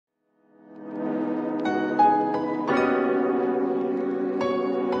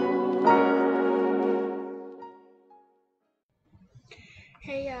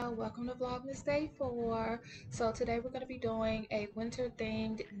welcome to Vlogmas Day 4. So today we're going to be doing a winter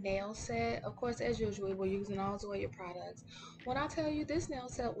themed nail set. Of course, as usual, we're using all Zoya products. When I tell you this nail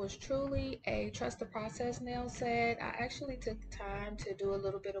set was truly a trust the process nail set, I actually took the time to do a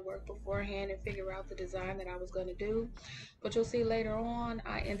little bit of work beforehand and figure out the design that I was going to do. But you'll see later on,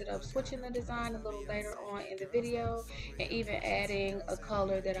 I ended up switching the design a little later on in the video and even adding a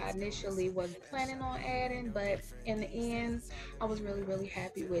color that I initially wasn't planning on adding, but in the end, I was really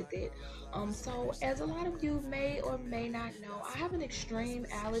happy with it. So as a lot of you may or may not know, I have an extreme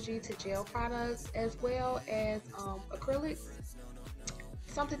allergy to gel products as well as acrylics,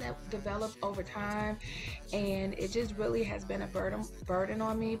 something that developed over time, and it just really has been a burden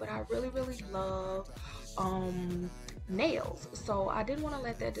on me. But I really love nails, so I didn't want to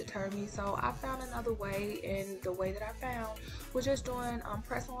let that deter me. So I found another way, and the way that I found was just doing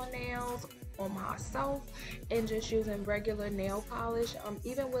press on nails on myself and just using regular nail polish.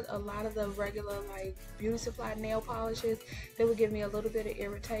 Even with a lot of the regular like beauty supply nail polishes, they would give me a little bit of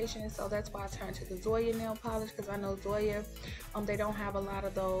irritation, so that's why I turned to the Zoya nail polish, because I know Zoya, they don't have a lot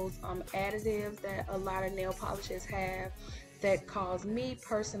of those additives that a lot of nail polishes have that cause me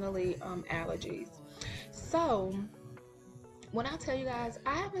personally allergies. So when I tell you guys,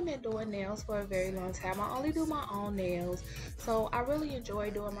 I haven't been doing nails for a very long time. I only do my own nails, so I really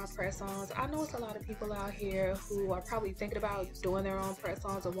enjoy doing my press-ons. I know it's a lot of people out here who are probably thinking about doing their own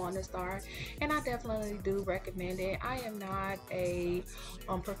press-ons or wanting to start, and I definitely do recommend it. I am not a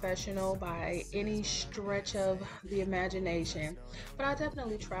professional by any stretch of the imagination, but I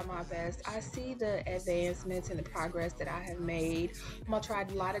definitely try my best. I see the advancements and the progress that I have made. I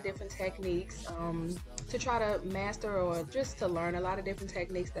tried a lot of different techniques to try to master, or just to learn a lot of different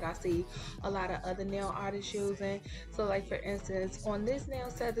techniques that I see a lot of other nail artists using. So like for instance, on this nail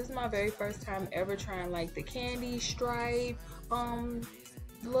set, this is my very first time ever trying like the candy stripe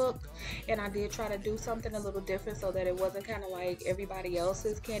look, and I did try to do something a little different so that it wasn't kind of like everybody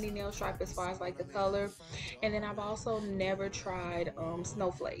else's candy nail stripe as far as like the color. And then I've also never tried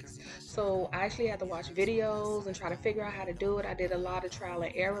snowflakes, so I actually had to watch videos and try to figure out how to do it. I did a lot of trial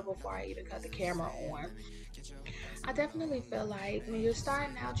and error before I even cut the camera on. I definitely feel like when you're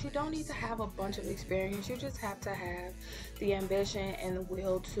starting out, you don't need to have a bunch of experience. You just have to have the ambition and the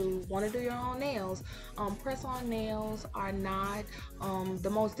will to want to do your own nails. Press-on nails are not the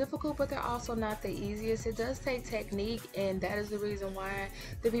most difficult, but they're also not the easiest. It does take technique, and that is the reason why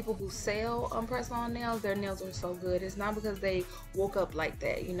the people who sell press-on nails, their nails are so good. It's not because they woke up like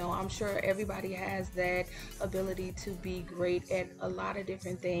that. You know, I'm sure everybody has that ability to be great at a lot of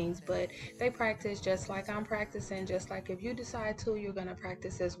different things, but they practice just like I'm practicing, just like if you decide to, you're gonna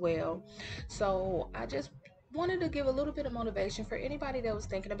practice as well. So I just wanted to give a little bit of motivation for anybody that was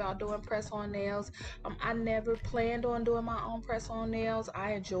thinking about doing press on nails. I never planned on doing my own press on nails.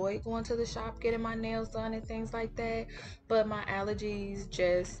 I enjoyed going to the shop, getting my nails done and things like that, but my allergies,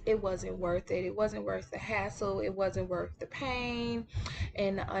 just, it wasn't worth it. It wasn't worth the hassle. It wasn't worth the pain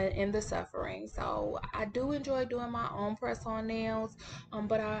and the suffering. So I do enjoy doing my own press on nails,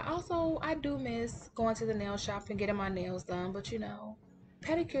 but I do miss going to the nail shop and getting my nails done. But you know,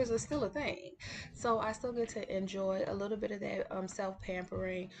 pedicures are still a thing, so I still get to enjoy a little bit of that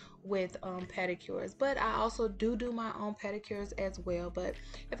self-pampering with pedicures. But I also do my own pedicures as well. But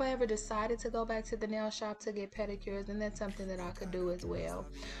if I ever decided to go back to the nail shop to get pedicures, then that's something that I could do as well.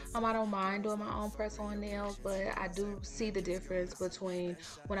 I don't mind doing my own press-on nails, but I do see the difference between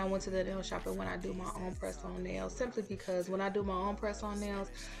when I went to the nail shop and when I do my own press-on nails, simply because when I do my own press-on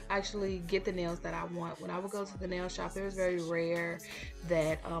nails, I actually get the nails that I want. When I would go to the nail shop, it was very rare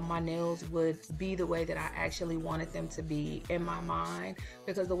that my nails would be the way that I actually wanted them to be in my mind,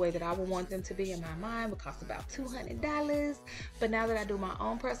 because the way that I would want them to be in my mind would cost about $200. But now that I do my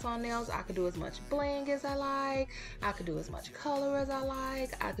own press-on nails, I could do as much bling as I like, I could do as much color as I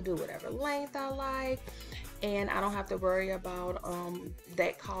like, I could do whatever length I like, and I don't have to worry about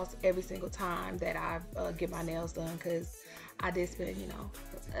that cost every single time that I get my nails done, because I did spend, you know,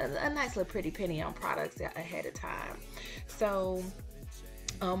 a nice little pretty penny on products ahead of time. So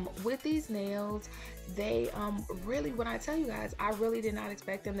with these nails, they really, when I tell you guys, I really did not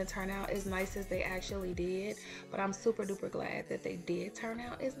expect them to turn out as nice as they actually did, but I'm super duper glad that they did turn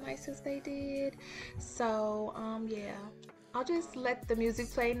out as nice as they did. So yeah, I'll just let the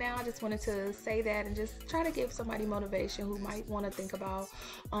music play now. I just wanted to say that and just try to give somebody motivation who might want to think about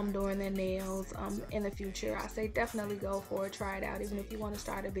doing their nails in the future. I say definitely go for it, try it out. Even if you want to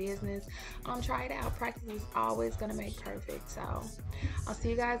start a business, try it out. Practice is always gonna make perfect. So I'll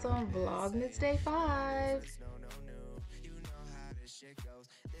see you guys on Vlogmas Day 5.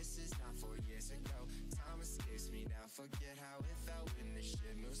 This is not 4 years ago. Time escapes me now. Forget how it felt when the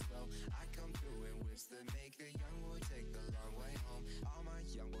shit moves to make a young boy take the long way home. All my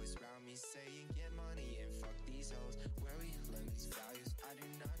young boys around me saying get money and fuck these hoes. Where we learn these values